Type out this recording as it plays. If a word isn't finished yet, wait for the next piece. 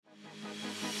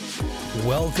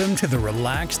Welcome to the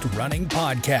Relaxed Running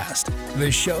Podcast,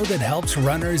 the show that helps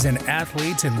runners and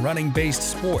athletes in running-based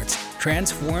sports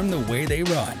transform the way they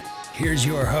run. Here's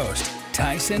your host,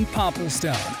 Tyson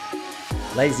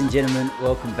Popplestone. Ladies and gentlemen,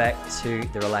 welcome back to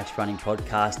the Relaxed Running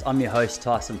Podcast. I'm your host,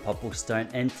 Tyson Popplestone,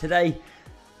 and today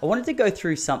I wanted to go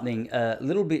through something a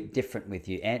little bit different with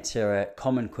you, answer a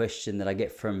common question that I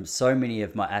get from so many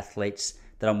of my athletes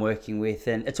that I'm working with,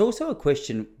 and it's also a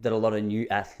question that a lot of new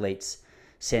athletes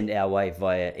send our way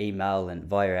via email and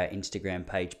via our Instagram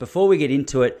page. Before we get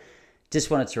into it, just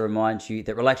wanted to remind you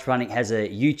that Relaxed Running has a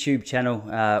YouTube channel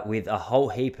with a whole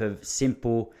heap of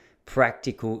simple,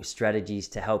 practical strategies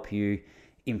to help you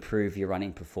improve your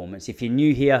running performance. If you're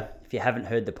new here, if you haven't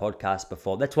heard the podcast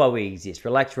before, that's why we exist.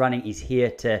 Relaxed Running is here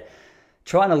to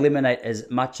try and eliminate as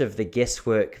much of the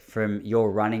guesswork from your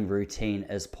running routine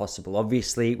as possible.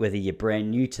 Obviously, whether you're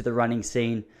brand new to the running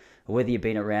scene, or whether you've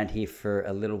been around here for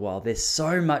a little while, there's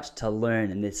so much to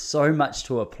learn and there's so much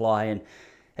to apply, and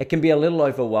it can be a little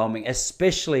overwhelming,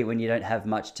 especially when you don't have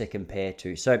much to compare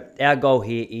to. So our goal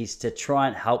here is to try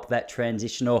and help that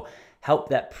transition or help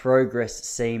that progress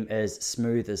seem as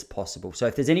smooth as possible. So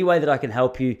if there's any way that I can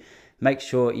help you, make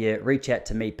sure you reach out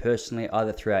to me personally,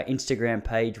 either through our Instagram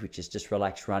page, which is just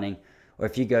Relaxed Running, or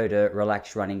if you go to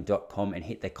relaxedrunning.com and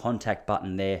hit the contact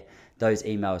button there, those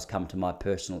emails come to my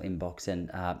personal inbox,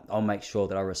 and I'll make sure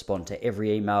that I respond to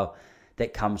every email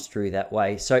that comes through that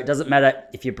way. So it doesn't matter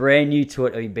if you're brand new to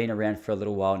it or you've been around for a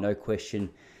little while, no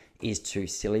question is too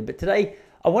silly. But today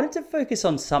I wanted to focus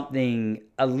on something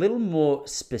a little more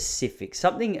specific,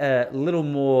 something a little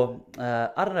more,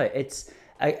 it's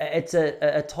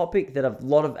a topic that a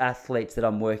lot of athletes that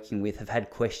I'm working with have had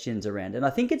questions around. And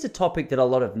I think it's a topic that a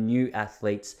lot of new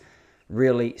athletes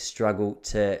really struggle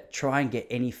to try and get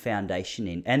any foundation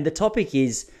in. And the topic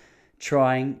is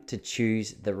trying to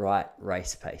choose the right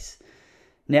race pace.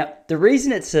 Now, the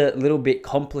reason it's a little bit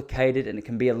complicated and it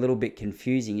can be a little bit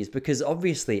confusing is because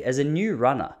obviously as a new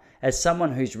runner, as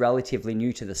someone who's relatively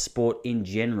new to the sport in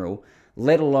general,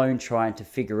 let alone trying to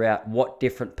figure out what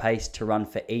different pace to run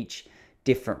for each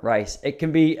different race, it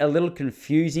can be a little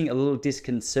confusing, a little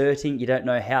disconcerting. You don't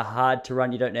know how hard to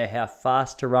run, you don't know how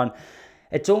fast to run.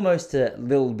 It's almost a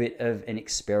little bit of an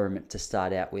experiment to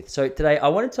start out with. So today I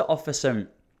wanted to offer some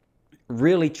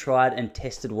really tried and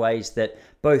tested ways that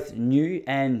both new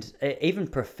and even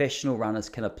professional runners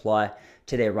can apply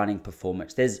to their running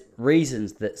performance. There's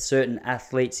reasons that certain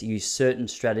athletes use certain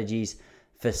strategies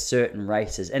for certain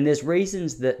races, and there's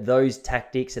reasons that those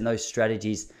tactics and those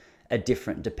strategies are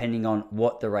different depending on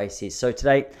what the race is. So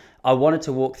today I wanted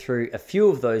to walk through a few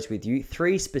of those with you,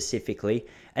 3 specifically,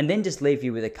 and then just leave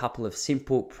you with a couple of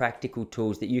simple practical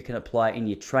tools that you can apply in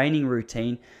your training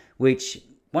routine, which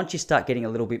once you start getting a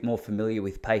little bit more familiar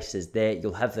with paces there,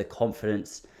 you'll have the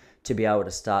confidence to be able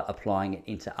to start applying it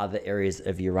into other areas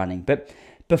of your running. But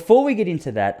before we get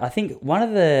into that, I think one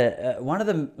of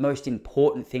the most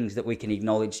important things that we can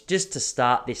acknowledge just to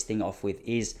start this thing off with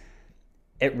is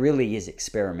it really is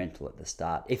experimental at the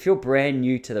start. If you're brand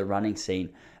new to the running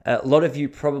scene, a lot of you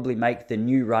probably make the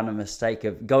new runner mistake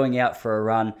of going out for a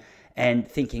run and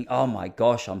thinking, oh my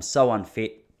gosh, I'm so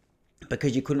unfit,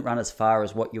 because you couldn't run as far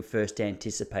as what you first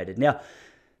anticipated. Now,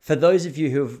 for those of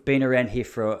you who have been around here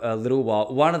for a little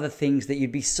while, one of the things that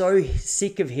you'd be so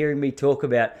sick of hearing me talk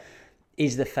about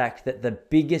is the fact that the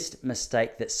biggest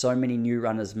mistake that so many new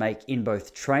runners make in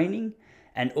both training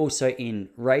and also in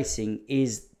racing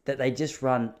is that they just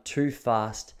run too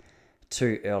fast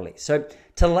too early. So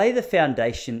to lay the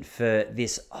foundation for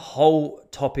this whole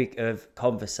topic of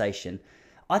conversation,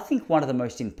 I think one of the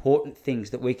most important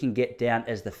things that we can get down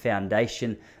as the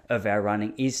foundation of our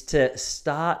running is to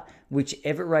start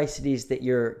whichever race it is that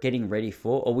you're getting ready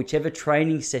for, or whichever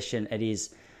training session it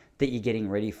is that you're getting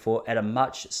ready for, at a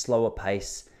much slower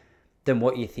pace than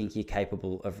what you think you're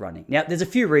capable of running. Now, there's a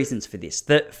few reasons for this.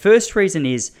 The first reason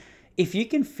is if you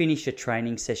can finish a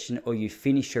training session or you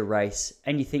finish a race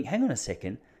and you think, hang on a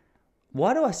second,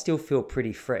 why do I still feel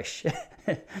pretty fresh?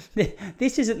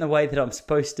 This isn't the way that I'm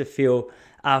supposed to feel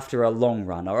after a long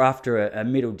run or after a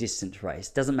middle distance race.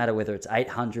 Doesn't matter whether it's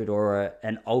 800 or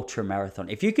an ultra marathon.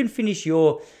 If you can finish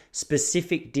your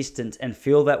specific distance and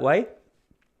feel that way,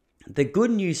 the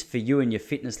good news for you and your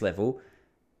fitness level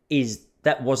is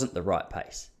that wasn't the right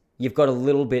pace. You've got a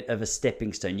little bit of a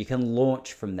stepping stone. You can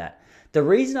launch from that. The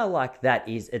reason I like that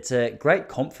is it's a great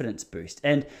confidence boost,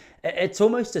 and it's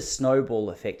almost a snowball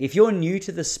effect. If you're new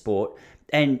to the sport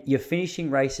and you're finishing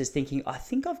races thinking, I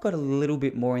think I've got a little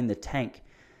bit more in the tank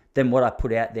than what I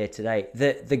put out there today,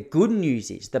 the good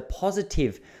news is, the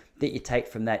positive that you take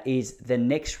from that is the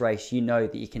next race, you know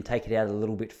that you can take it out a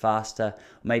little bit faster.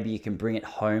 Maybe you can bring it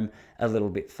home a little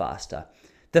bit faster.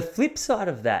 The flip side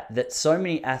of that so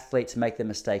many athletes make the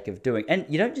mistake of doing, and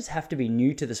you don't just have to be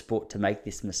new to the sport to make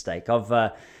this mistake.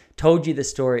 I've told you the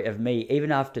story of me,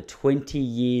 even after 20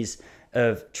 years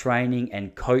of training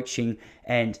and coaching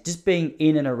and just being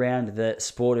in and around the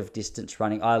sport of distance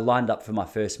running, I lined up for my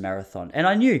first marathon. And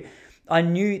I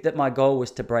knew that my goal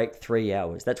was to break 3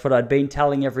 hours. That's what I'd been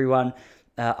telling everyone.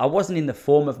 I wasn't in the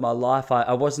form of my life.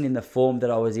 I wasn't in the form that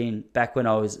I was in back when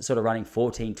I was sort of running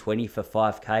 14:20 for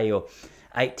 5K or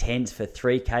 8:10s for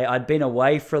 3K. I'd been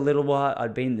away for a little while.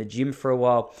 I'd been in the gym for a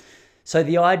while. So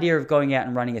the idea of going out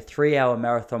and running a 3-hour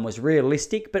marathon was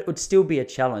realistic, but it would still be a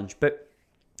challenge. But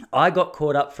I got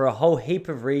caught up for a whole heap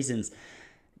of reasons,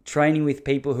 training with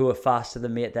people who were faster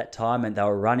than me at that time, and they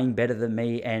were running better than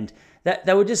me, and that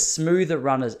they were just smoother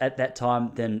runners at that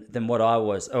time than what I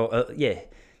was.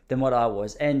 Than what I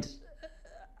was. And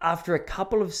after a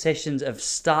couple of sessions of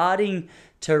starting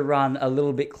to run a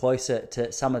little bit closer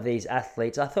to some of these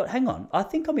athletes, I thought, hang on, I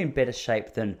think I'm in better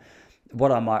shape than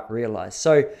what I might realize.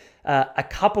 So a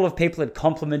couple of people had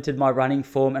complimented my running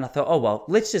form, and I thought, oh, well,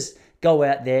 let's just go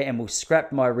out there and we'll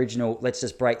scrap my original, let's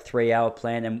just break 3-hour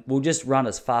plan, and we'll just run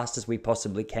as fast as we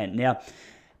possibly can. Now,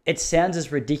 it sounds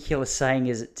as ridiculous saying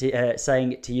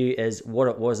it to you as what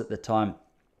it was at the time.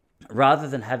 Rather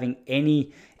than having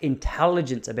any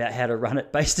intelligence about how to run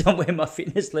it based on where my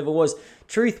fitness level was,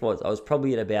 truth was I was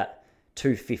probably at about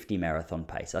 2:50 marathon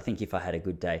pace, I think, if I had a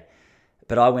good day.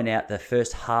 But I went out the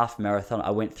first half marathon, I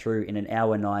went through in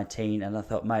 1:19, and I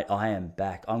thought, mate, I am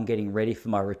back. I'm getting ready for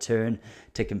my return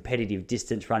to competitive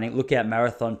distance running. Look out,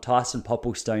 marathon, Tyson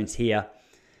Popplestone's here.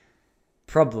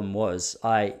 Problem was,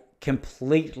 I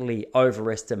completely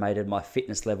overestimated my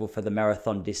fitness level for the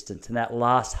marathon distance. And that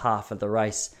last half of the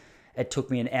race, it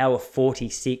took me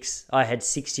 1:46. I had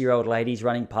 60-year-old ladies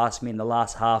running past me in the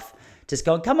last half, just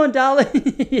going, come on,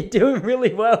 darling, you're doing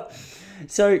really well.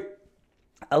 So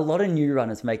a lot of new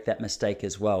runners make that mistake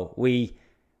as well. We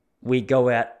go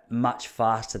out much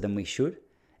faster than we should,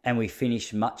 and we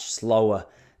finish much slower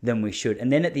than we should.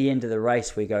 And then at the end of the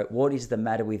race, we go, what is the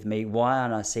matter with me? Why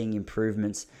aren't I seeing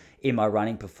improvements in my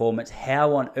running performance?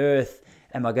 How on earth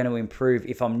am I going to improve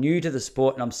if I'm new to the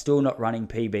sport and I'm still not running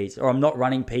PBs, or I'm not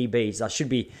running PBs? I should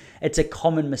be. It's a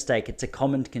common mistake. It's a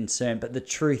common concern. But the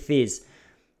truth is,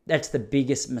 that's the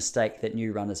biggest mistake that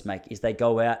new runners make, is they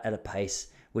go out at a pace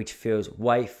which feels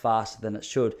way faster than it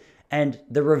should. And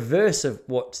the reverse of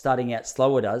what starting out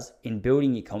slower does in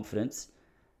building your confidence,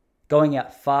 going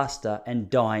out faster and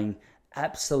dying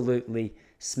absolutely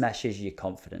smashes your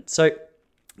confidence. So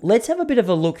let's have a bit of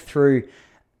a look through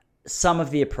some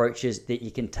of the approaches that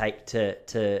you can take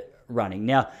to running.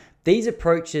 Now, these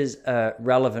approaches are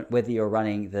relevant whether you're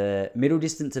running the middle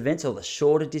distance events or the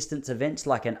shorter distance events,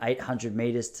 like an 800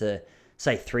 meters to,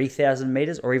 say, 3,000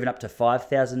 meters, or even up to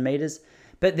 5,000 meters.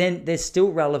 But then they're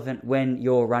still relevant when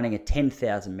you're running a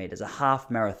 10,000 meters, a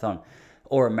half marathon,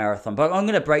 or a marathon. But I'm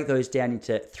going to break those down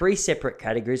into 3 separate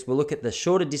categories. We'll look at the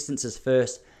shorter distances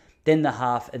first, then the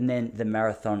half, and then the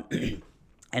marathon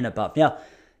and above. Now,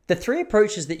 the 3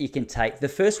 approaches that you can take, the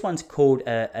first one's called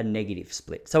a negative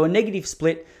split. So a negative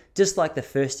split, just like the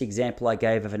first example I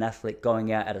gave of an athlete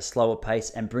going out at a slower pace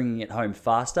and bringing it home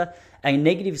faster, a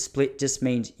negative split just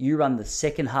means you run the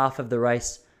second half of the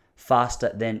race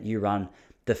faster than you run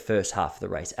the first half of the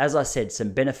race. As I said, some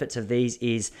benefits of these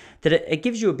is that it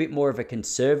gives you a bit more of a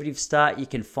conservative start. You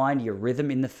can find your rhythm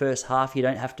in the first half. You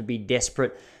don't have to be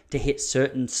desperate to hit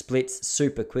certain splits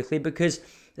super quickly, because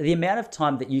the amount of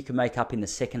time that you can make up in the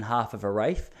second half of a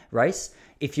race,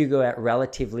 if you go out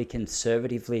relatively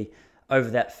conservatively over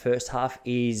that first half,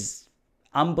 is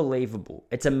unbelievable.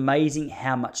 It's amazing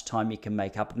how much time you can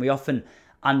make up, and we often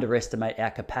underestimate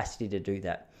our capacity to do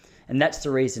that. And that's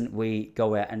the reason we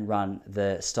go out and run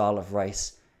the style of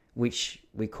race which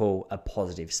we call a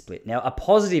positive split. Now, a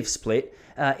positive split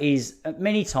is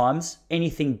many times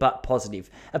anything but positive.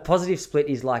 A positive split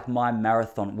is like my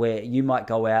marathon, where you might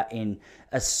go out in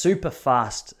a super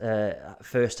fast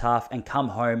first half and come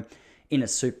home in a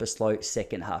super slow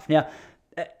second half. Now,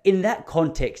 in that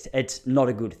context, it's not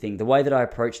a good thing. The way that I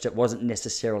approached it wasn't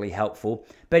necessarily helpful.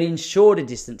 But in shorter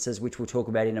distances, which we'll talk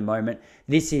about in a moment,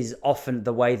 this is often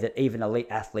the way that even elite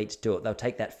athletes do it. They'll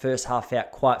take that first half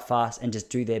out quite fast and just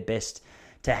do their best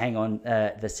to hang on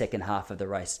the second half of the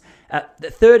race. The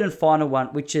third and final one,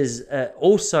 which is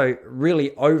also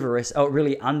really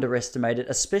underestimated,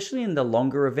 especially in the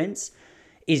longer events,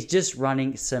 is just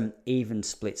running some even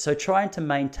splits. So trying to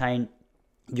maintain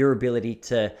your ability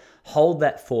to hold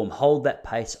that form, hold that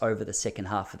pace over the second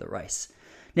half of the race.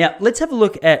 Now, let's have a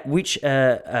look at which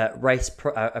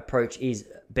approach is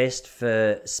best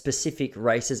for specific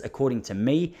races according to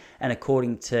me and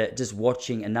according to just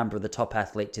watching a number of the top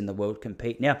athletes in the world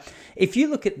compete. Now, if you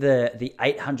look at the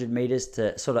 800 meters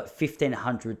to sort of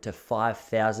 1,500 to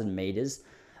 5,000 meters,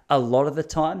 a lot of the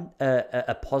time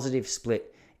a positive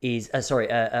split is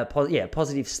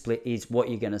positive split is what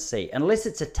you're going to see, unless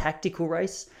it's a tactical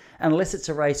race. Unless it's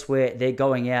a race where they're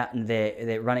going out and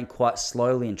they're running quite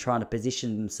slowly and trying to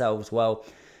position themselves well,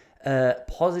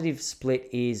 positive split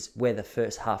is where the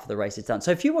first half of the race is done.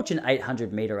 So if you watch an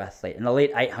 800-meter athlete, an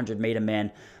elite 800-meter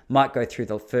man might go through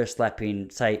the first lap in,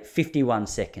 say, 51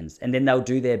 seconds, and then they'll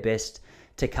do their best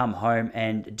to come home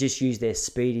and just use their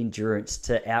speed endurance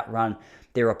to outrun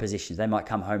their oppositions. They might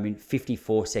come home in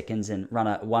 54 seconds and run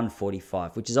a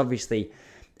 1:45, which is obviously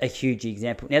a huge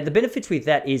example. Now, the benefits with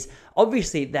that is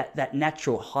obviously that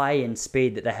natural high-end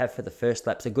speed that they have for the first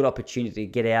lap is a good opportunity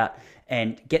to get out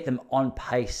and get them on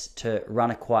pace to run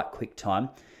a quite quick time.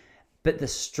 But the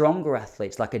stronger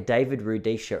athletes, like a David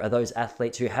Rudisha, are those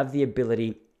athletes who have the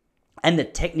ability and the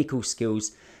technical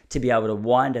skills to be able to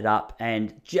wind it up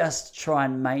and just try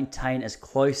and maintain as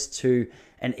close to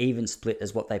an even split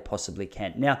as what they possibly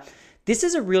can. Now, this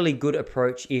is a really good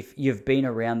approach if you've been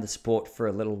around the sport for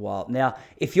a little while. Now,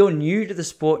 if you're new to the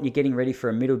sport and you're getting ready for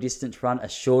a middle distance run, a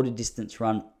shorter distance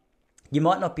run, you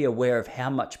might not be aware of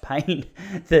how much pain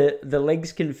the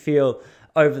legs can feel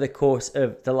over the course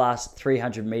of the last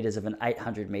 300 meters of an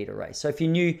 800-meter race. So if you're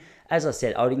new, as I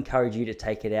said, I would encourage you to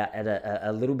take it out at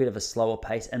a little bit of a slower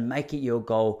pace and make it your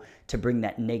goal to bring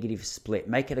that negative split.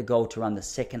 Make it a goal to run the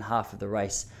second half of the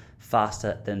race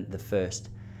faster than the first.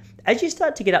 As you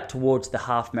start to get up towards the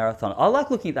half marathon, I like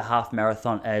looking at the half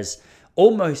marathon as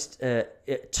almost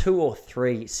 2 or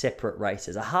 3 separate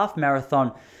races. A half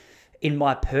marathon, in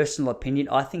my personal opinion,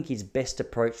 I think is best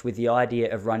approached with the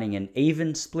idea of running an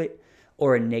even split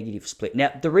or a negative split.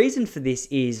 Now, the reason for this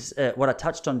is what I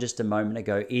touched on just a moment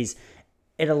ago, is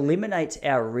it eliminates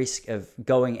our risk of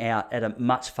going out at a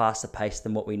much faster pace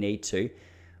than what we need to,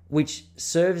 which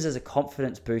serves as a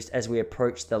confidence boost as we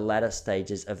approach the latter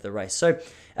stages of the race. So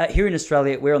here in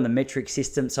Australia, we're on the metric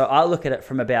system. So I look at it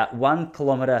from about 1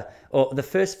 kilometer, or the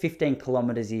first 15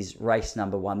 kilometers is race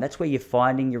number 1. That's where you're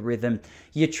finding your rhythm.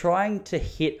 You're trying to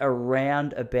hit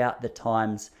around about the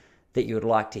times that you would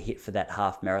like to hit for that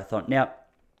half marathon. Now,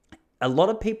 a lot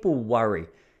of people worry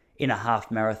in a half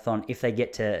marathon if they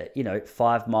get to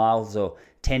 5 miles or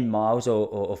 10 miles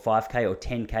or 5K or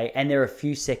 10K and they're a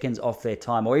few seconds off their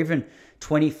time, or even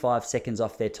 25 seconds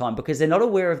off their time, because they're not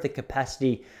aware of the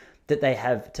capacity that they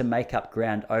have to make up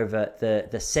ground over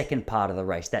the second part of the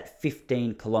race, that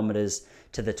 15 kilometers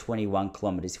to the 21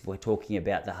 kilometers if we're talking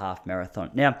about the half marathon.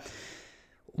 Now,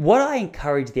 what I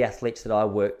encourage the athletes that I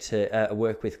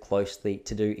work with closely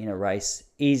to do in a race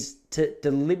is to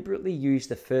deliberately use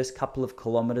the first couple of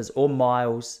kilometers or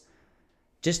miles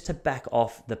just to back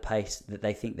off the pace that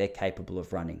they think they're capable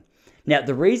of running. Now,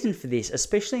 the reason for this,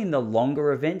 especially in the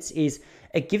longer events, is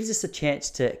it gives us a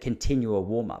chance to continue a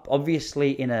warm-up.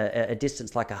 Obviously, in a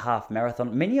distance like a half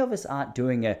marathon, many of us aren't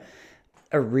doing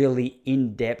a really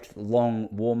in-depth, long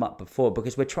warm-up before,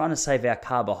 because we're trying to save our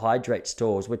carbohydrate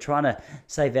stores. We're trying to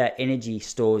save our energy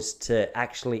stores to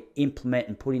actually implement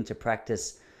and put into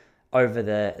practice over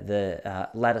the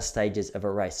latter stages of a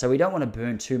race. So we don't want to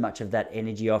burn too much of that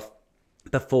energy off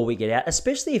before we get out,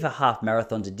 especially if a half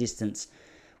marathon's a distance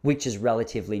which is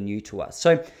relatively new to us.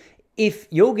 So if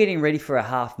you're getting ready for a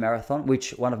half marathon, which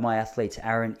one of my athletes,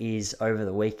 Aaron, is over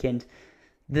the weekend,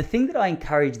 the thing that I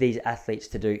encourage these athletes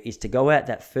to do is to go out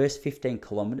that first 15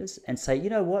 kilometers and say, you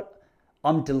know what,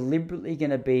 I'm deliberately going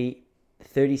to be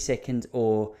 30 seconds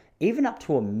or even up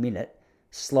to a minute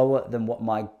slower than what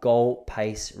my goal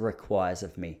pace requires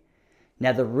of me.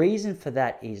 Now, the reason for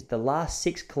that is the last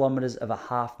 6 kilometers of a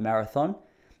half marathon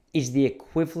is the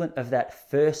equivalent of that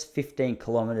first 15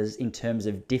 kilometers in terms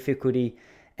of difficulty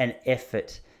and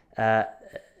effort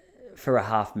for a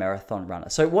half marathon runner.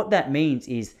 So what that means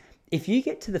is if you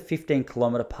get to the 15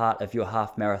 kilometer part of your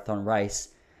half marathon race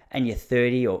and you're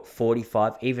 30 or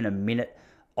 45, even a minute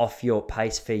off your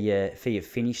pace for your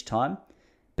finish time,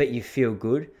 but you feel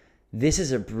good, this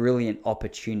is a brilliant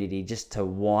opportunity just to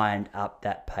wind up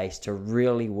that pace, to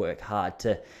really work hard.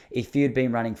 If you'd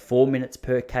been running 4 minutes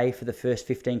per K for the first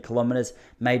 15 kilometers,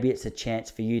 maybe it's a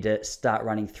chance for you to start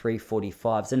running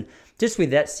 3:45s. And just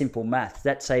with that simple math,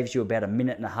 that saves you about a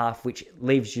minute and a half, which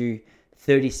leaves you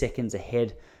 30 seconds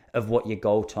ahead of what your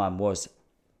goal time was.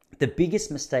 The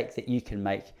biggest mistake that you can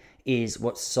make is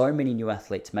what so many new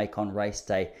athletes make on race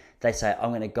day. They say, I'm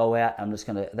going to go out,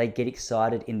 they get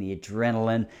excited in the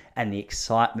adrenaline and the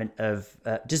excitement of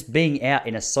just being out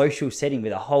in a social setting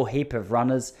with a whole heap of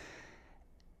runners.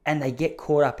 And they get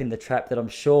caught up in the trap that I'm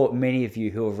sure many of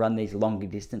you who have run these longer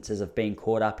distances have been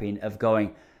caught up in, of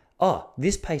going, oh,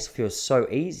 this pace feels so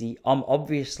easy. I'm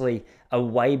obviously a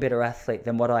way better athlete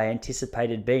than what I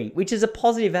anticipated being, which is a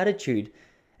positive attitude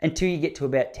until you get to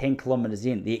about 10 kilometers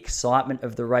in. The excitement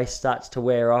of the race starts to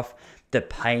wear off. The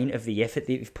pain of the effort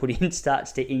that you've put in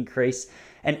starts to increase.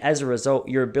 And as a result,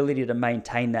 your ability to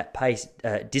maintain that pace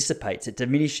dissipates. It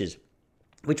diminishes,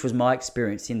 which was my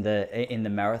experience in the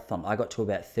marathon. I got to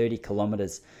about 30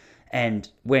 kilometers. And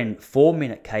when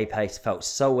 4-minute K pace felt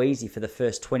so easy for the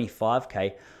first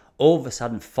 25K, all of a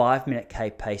sudden 5-minute K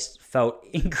pace felt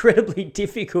incredibly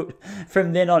difficult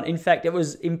from then on. In fact, it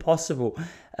was impossible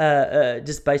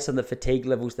just based on the fatigue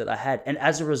levels that I had. And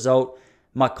as a result,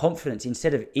 my confidence,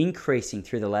 instead of increasing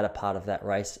through the latter part of that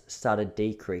race, started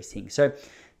decreasing. So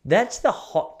that's the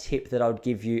hot tip that I would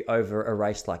give you over a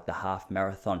race like the half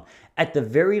marathon. At the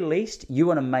very least, you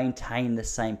want to maintain the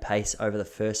same pace over the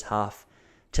first half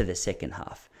to the second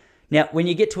half. Now, when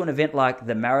you get to an event like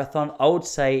the marathon, I would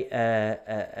say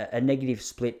a negative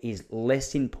split is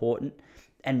less important,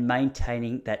 and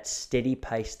maintaining that steady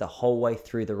pace the whole way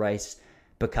through the race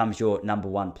becomes your number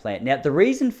one plan. Now, the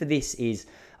reason for this is,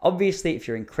 obviously, if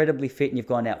you're incredibly fit and you've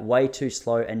gone out way too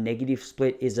slow, a negative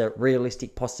split is a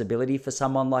realistic possibility for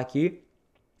someone like you.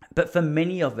 But for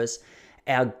many of us,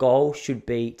 our goal should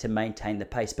be to maintain the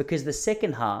pace, because the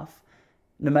second half,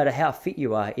 no matter how fit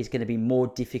you are, is going to be more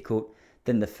difficult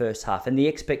than the first half. And the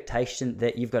expectation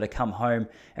that you've got to come home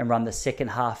and run the second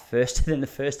half faster than the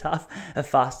first half, or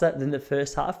faster than the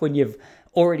first half, when you've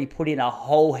already put in a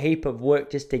whole heap of work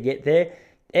just to get there,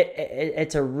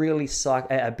 it's a really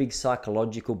a big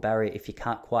psychological barrier if you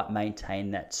can't quite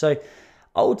maintain that. So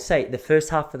I would say the first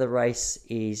half of the race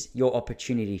is your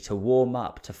opportunity to warm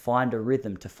up, to find a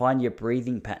rhythm, to find your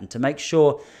breathing pattern, to make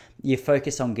sure you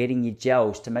focus on getting your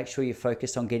gels, to make sure you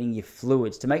focus on getting your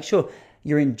fluids, to make sure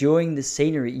you're enjoying the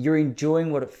scenery, you're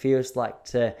enjoying what it feels like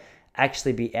to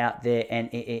actually be out there and,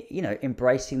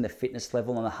 embracing the fitness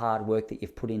level and the hard work that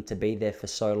you've put in to be there for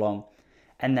so long.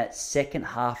 And that second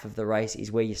half of the race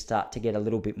is where you start to get a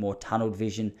little bit more tunneled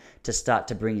vision, to start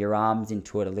to bring your arms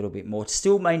into it a little bit more, to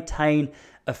still maintain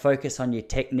a focus on your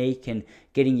technique and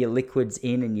getting your liquids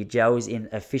in and your gels in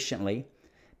efficiently,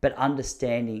 but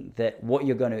understanding that what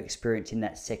you're going to experience in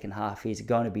that second half is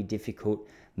going to be difficult,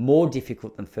 more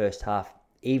difficult than first half,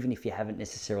 even if you haven't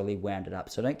necessarily wound it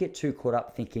up. So don't get too caught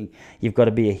up thinking you've got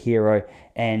to be a hero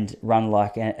and run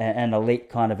like an elite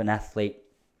kind of an athlete,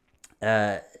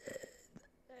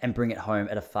 and bring it home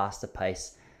at a faster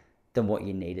pace than what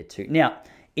you needed to. Now,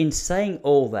 in saying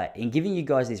all that, in giving you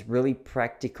guys this really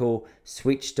practical,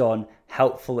 switched on,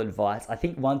 helpful advice, I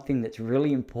think one thing that's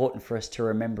really important for us to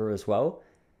remember as well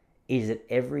is that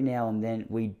every now and then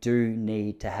we do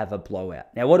need to have a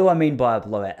blowout. Now, what do I mean by a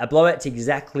blowout? A blowout's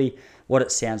exactly what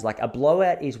it sounds like. A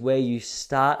blowout is where you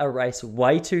start a race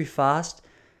way too fast,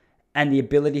 and the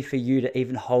ability for you to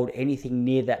even hold anything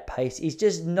near that pace is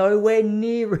just nowhere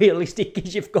near realistic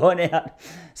because you've gone out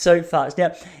so fast.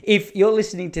 Now, if you're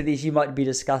listening to this, you might be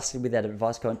disgusted with that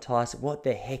advice going, Tyson, what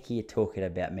the heck are you talking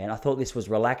about, man? I thought this was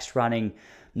relaxed running,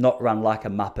 not run like a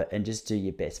muppet and just do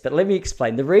your best. But let me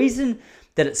explain. The reason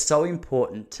that it's so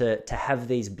important to have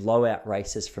these blowout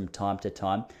races from time to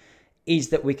time is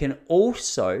that we can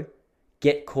also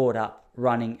get caught up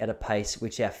running at a pace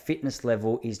which our fitness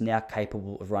level is now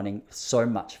capable of running so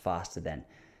much faster than.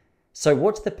 So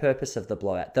what's the purpose of the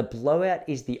blowout? The blowout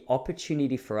is the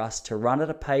opportunity for us to run at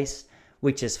a pace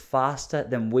which is faster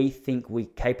than we think we're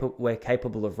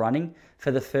capable of running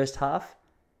for the first half,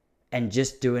 and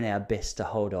just doing our best to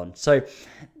hold on. So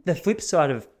the flip side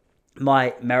of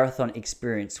my marathon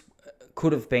experience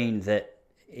could have been that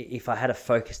if I had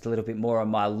focused a little bit more on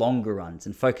my longer runs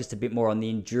and focused a bit more on the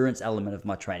endurance element of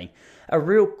my training, a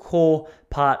real core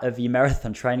part of your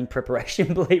marathon training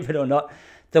preparation, believe it or not,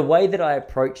 the way that I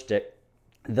approached it,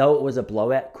 though it was a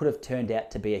blowout, could have turned out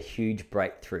to be a huge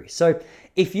breakthrough. So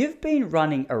if you've been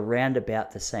running around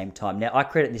about the same time, now I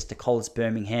credit this to Collis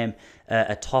Birmingham,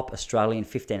 a top Australian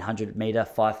 1500 meter,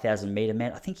 5000 meter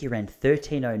man. I think he ran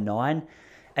 13:09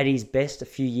 at his best a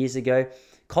few years ago.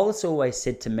 Collis always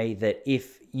said to me that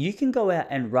if you can go out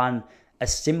and run a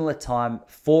similar time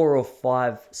 4 or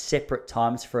 5 separate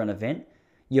times for an event,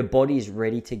 your body is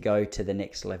ready to go to the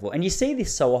next level. And you see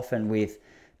this so often with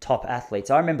top athletes.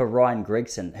 I remember Ryan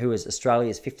Gregson, who was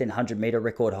Australia's 1500 meter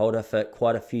record holder for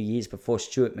quite a few years before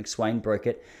Stuart McSwain broke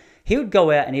it. He would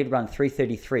go out and he'd run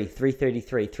 333,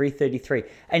 333, 333,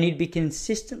 and he'd be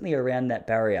consistently around that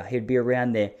barrier. He'd be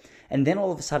around there. And then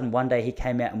all of a sudden, one day he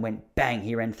came out and went, bang,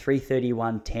 he ran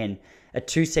 331.10, a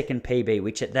 2-second PB,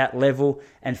 which at that level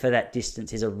and for that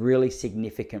distance is a really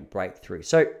significant breakthrough.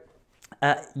 So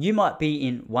you might be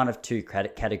in one of two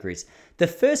categories. The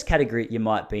first category you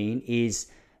might be in is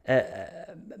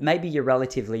maybe you're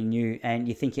relatively new and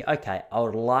you're thinking, okay, I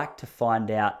would like to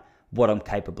find out what I'm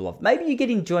capable of. Maybe you get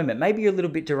enjoyment. Maybe you're a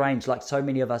little bit deranged like so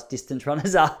many of us distance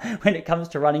runners are when it comes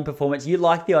to running performance. You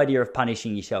like the idea of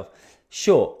punishing yourself.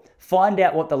 Sure, find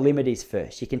out what the limit is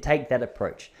first. You can take that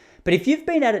approach. But if you've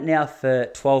been at it now for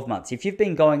 12 months, if you've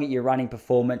been going at your running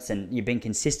performance and you've been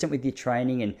consistent with your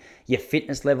training and your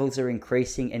fitness levels are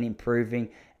increasing and improving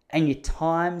and your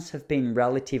times have been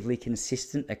relatively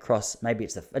consistent across, maybe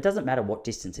it doesn't matter what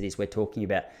distance it is we're talking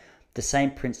about, the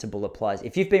same principle applies.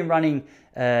 If you've been running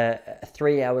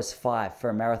 3 hours 5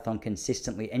 for a marathon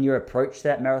consistently and your approach to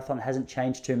that marathon hasn't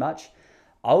changed too much,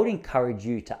 I would encourage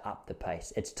you to up the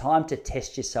pace. It's time to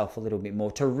test yourself a little bit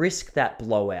more, to risk that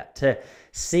blowout, to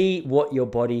see what your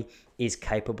body is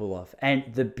capable of. And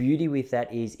the beauty with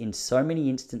that is in so many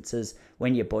instances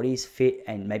when your body's fit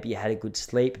and maybe you had a good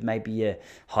sleep, maybe you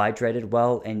hydrated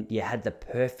well and you had the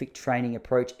perfect training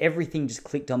approach, everything just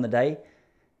clicked on the day.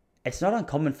 It's not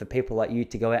uncommon for people like you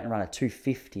to go out and run a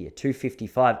 250, a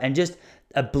 255 and just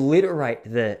obliterate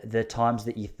the times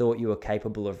that you thought you were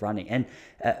capable of running. And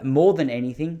more than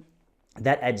anything,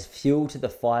 that adds fuel to the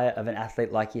fire of an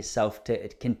athlete like yourself to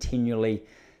continually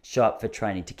show up for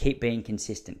training, to keep being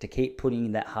consistent, to keep putting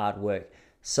in that hard work.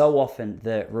 So often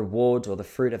the rewards or the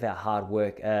fruit of our hard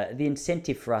work, the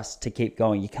incentive for us to keep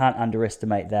going, you can't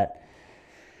underestimate that.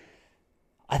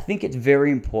 I think it's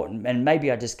very important, and maybe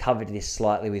I just covered this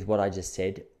slightly with what I just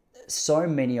said. So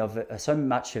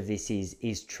much of this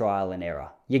is trial and error.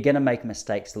 You're going to make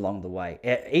mistakes along the way.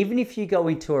 Even if you go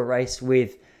into a race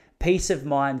with peace of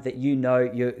mind that you know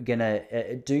you're going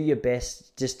to do your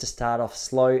best just to start off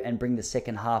slow and bring the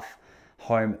second half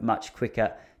home much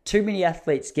quicker. Too many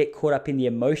athletes get caught up in the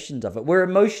emotions of it. We're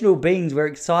emotional beings. We're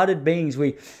excited beings.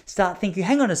 We start thinking,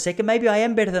 hang on a second, maybe I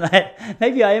am better than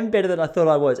I thought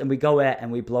I was. And we go out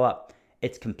and we blow up.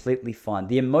 It's completely fine.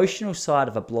 The emotional side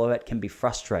of a blowout can be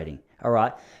frustrating, all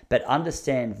right? But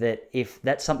understand that if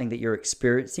that's something that you're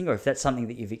experiencing or if that's something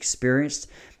that you've experienced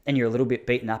and you're a little bit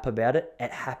beaten up about it, it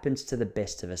happens to the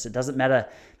best of us. It doesn't matter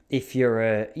if you're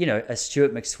a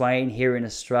Stuart McSwain here in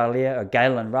Australia or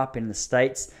Galen Rupp in the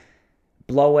States.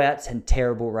 Blowouts and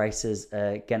terrible races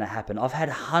are going to happen. I've had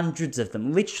hundreds of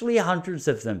them, literally hundreds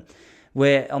of them,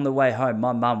 where on the way home,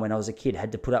 my mum, when I was a kid,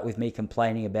 had to put up with me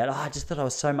complaining about, I just thought I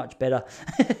was so much better,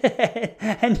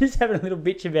 and just having a little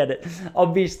bitch about it.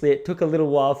 Obviously, it took a little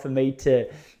while for me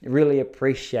to really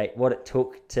appreciate what it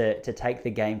took to take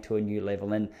the game to a new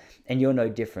level, and you're no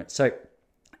different. So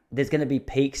there's going to be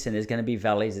peaks and there's going to be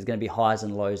valleys, there's going to be highs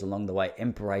and lows along the way.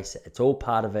 Embrace it. It's all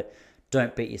part of it.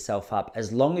 Don't beat yourself up.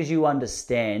 As long as you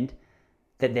understand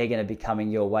that they're going to be coming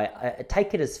your way,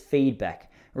 take it as feedback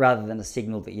rather than a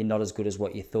signal that you're not as good as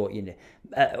what you thought you knew.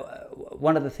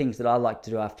 One of the things that I like to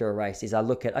do after a race is I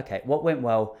look at, okay, what went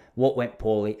well, what went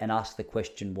poorly, and ask the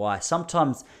question why.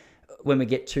 Sometimes when we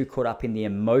get too caught up in the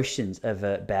emotions of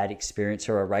a bad experience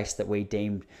or a race that we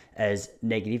deemed as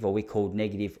negative or we called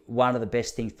negative, one of the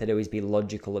best things to do is be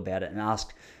logical about it and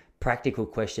ask practical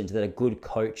questions that a good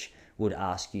coach would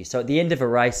ask you. So at the end of a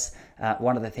race,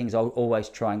 one of the things I'll always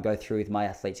try and go through with my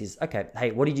athletes is, okay,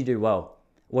 hey, what did you do well?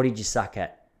 What did you suck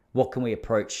at? What can we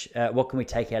approach? What can we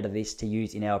take out of this to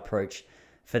use in our approach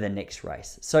for the next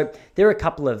race? So there are a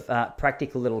couple of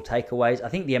practical little takeaways. I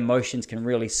think the emotions can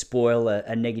really spoil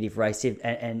a negative race,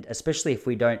 and especially if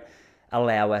we don't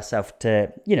allow ourselves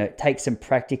to, take some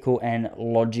practical and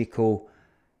logical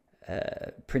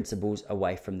principles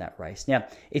away from that race. Now,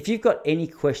 if you've got any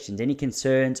questions, any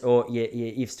concerns, or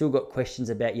you've still got questions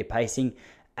about your pacing,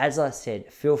 as I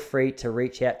said, feel free to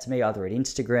reach out to me either at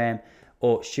Instagram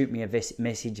or shoot me a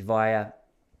message via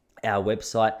our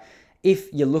website.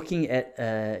 If you're looking at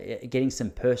getting some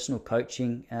personal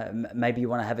coaching, maybe you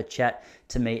want to have a chat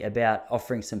to me about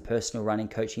offering some personal running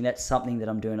coaching, that's something that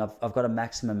I'm doing. I've got a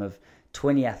maximum of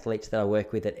 20 athletes that I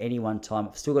work with at any one time.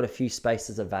 I've still got a few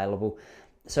spaces available.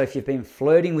 So if you've been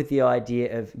flirting with the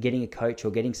idea of getting a coach or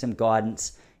getting some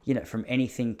guidance, from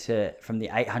anything from the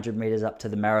 800 meters up to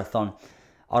the marathon,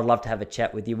 I'd love to have a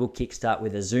chat with you. We'll kickstart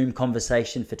with a Zoom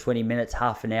conversation for 20 minutes,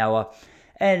 half an hour,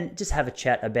 and just have a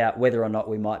chat about whether or not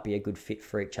we might be a good fit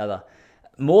for each other.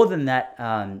 More than that,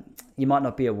 you might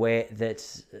not be aware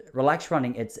that Relaxed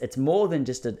Running, it's more than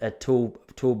just a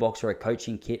toolbox or a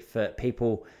coaching kit for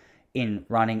people in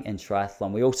running and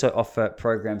triathlon. We also offer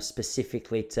programs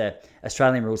specifically to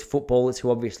Australian rules footballers,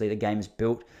 who obviously the game is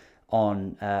built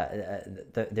on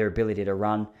their ability to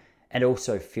run, and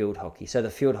also field hockey. So the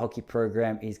field hockey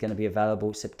program is going to be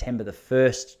available September the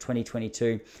 1st,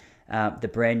 2022. The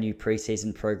brand new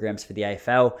preseason programs for the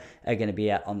AFL are going to be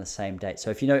out on the same date. So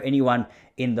if you know anyone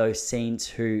in those scenes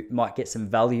who might get some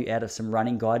value out of some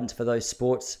running guidance for those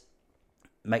sports,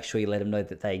 make sure you let them know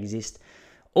that they exist.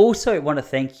 Also, want to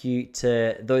thank you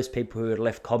to those people who have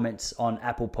left comments on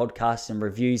Apple Podcasts and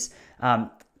reviews.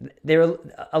 There are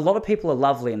a lot of people are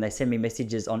lovely, and they send me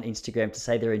messages on Instagram to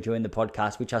say they're enjoying the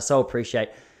podcast, which I so appreciate.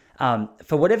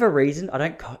 For whatever reason, I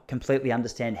don't completely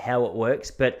understand how it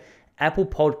works, but Apple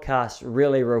Podcasts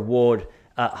really reward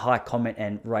high comment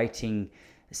and rating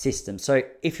system. So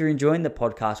if you're enjoying the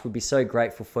podcast, we'd be so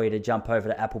grateful for you to jump over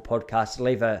to Apple Podcasts,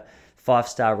 leave a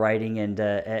 5-star rating and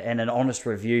an honest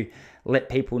review. Let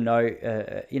people know,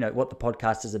 what the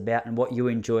podcast is about and what you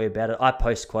enjoy about it. I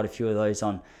post quite a few of those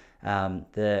on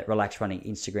the Relaxed Running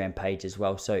Instagram page as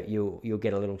well, so you'll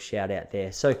get a little shout out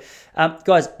there. So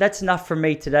guys, that's enough from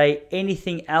me today.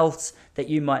 Anything else that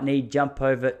you might need, jump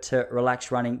over to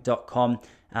relaxrunning.com.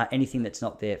 Anything that's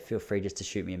not there, feel free just to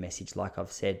shoot me a message like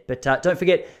I've said. But don't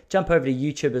forget, jump over to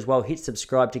YouTube as well, hit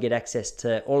subscribe to get access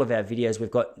to all of our videos. We've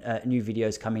got new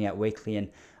videos coming out weekly, and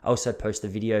I also post the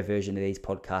video version of these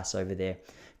podcasts over there.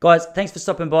 Guys, thanks for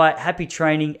stopping by. Happy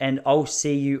training, and I'll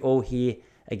see you all here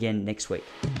again next week.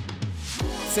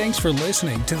 Thanks for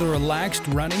listening to the Relaxed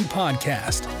Running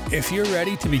Podcast. If you're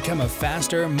ready to become a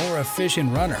faster, more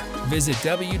efficient runner, visit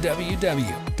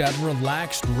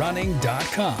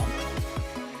www.relaxedrunning.com.